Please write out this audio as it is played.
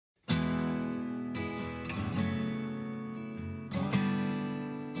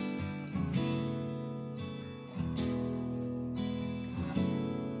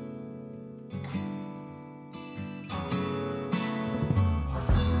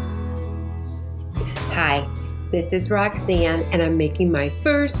Hi, this is Roxanne, and I'm making my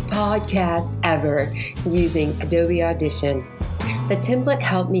first podcast ever using Adobe Audition. The template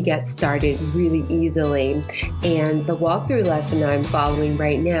helped me get started really easily, and the walkthrough lesson I'm following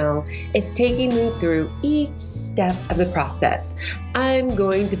right now is taking me through each step of the process. I'm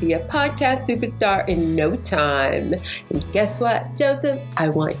going to be a podcast superstar in no time. And guess what, Joseph? I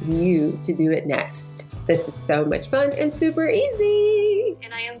want you to do it next. This is so much fun and super easy.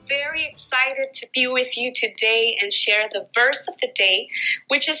 And I am very excited to be with you today and share the verse of the day,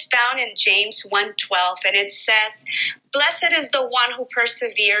 which is found in James 1:12. And it says, "Blessed is the one who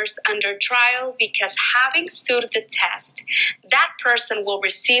perseveres under trial, because having stood the test, that person will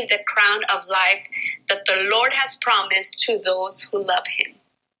receive the crown of life that the Lord has promised to those who love him."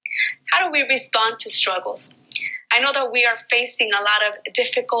 How do we respond to struggles? I know that we are facing a lot of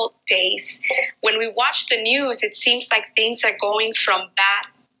difficult days. When we watch the news, it seems like things are going from bad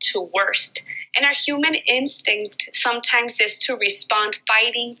to worst. And our human instinct sometimes is to respond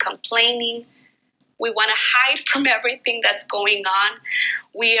fighting, complaining. We want to hide from everything that's going on.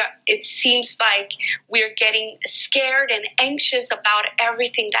 It seems like we're getting scared and anxious about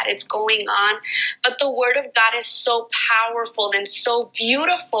everything that is going on. But the Word of God is so powerful and so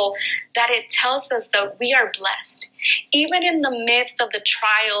beautiful that it tells us that we are blessed. Even in the midst of the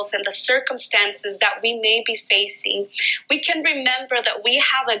trials and the circumstances that we may be facing, we can remember that we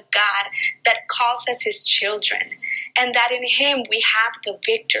have a God that calls us his children, and that in him we have the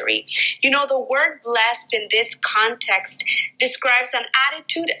victory. You know, the word blessed in this context describes an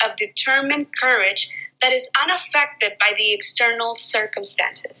attitude of determined courage that is unaffected by the external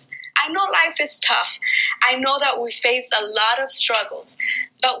circumstances. I know life is tough. I know that we face a lot of struggles,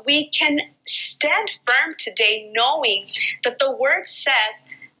 but we can stand firm today knowing that the word says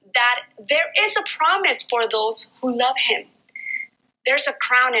that there is a promise for those who love him. There's a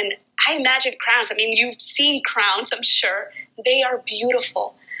crown, and I imagine crowns. I mean, you've seen crowns, I'm sure. They are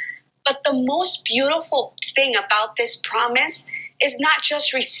beautiful. But the most beautiful thing about this promise is not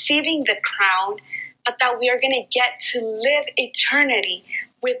just receiving the crown, but that we are going to get to live eternity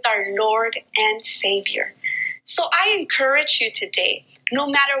with our Lord and Savior. So I encourage you today, no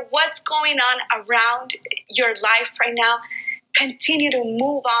matter what's going on around your life right now, continue to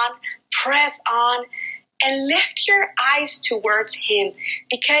move on, press on, and lift your eyes towards him,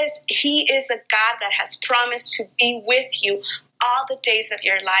 because he is a God that has promised to be with you all the days of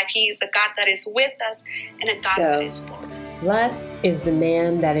your life. He is a God that is with us and a God that is for us. Blessed is the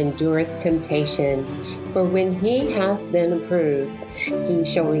man that endureth temptation, for when he hath been approved, he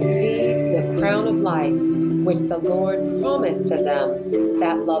shall receive the crown of life, which the Lord promised to them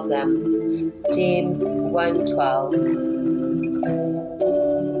that love them. James 1:12.